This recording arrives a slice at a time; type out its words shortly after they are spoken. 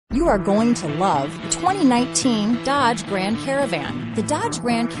You are going to love the 2019 Dodge Grand Caravan. The Dodge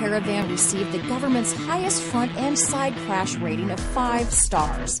Grand Caravan received the government's highest front and side crash rating of 5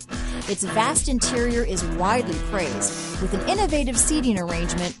 stars. Its vast interior is widely praised, with an innovative seating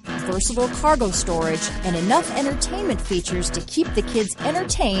arrangement, versatile cargo storage, and enough entertainment features to keep the kids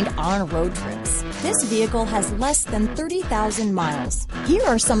entertained on road trips. This vehicle has less than 30,000 miles. Here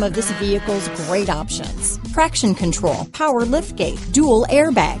are some of this vehicle's great options: traction control, power liftgate, dual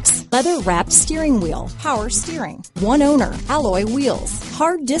airbags, leather-wrapped steering wheel, power steering, one owner, alloy wheels,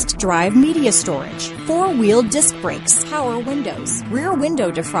 hard disk drive media storage, 4-wheel disc brakes, power windows, rear window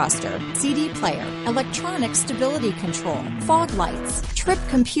defroster, CD player, electronic stability control, fog lights, trip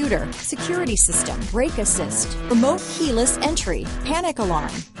computer, security system, brake assist, remote keyless entry, panic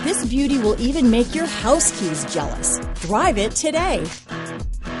alarm. This beauty will even make your house keys jealous. Drive it today.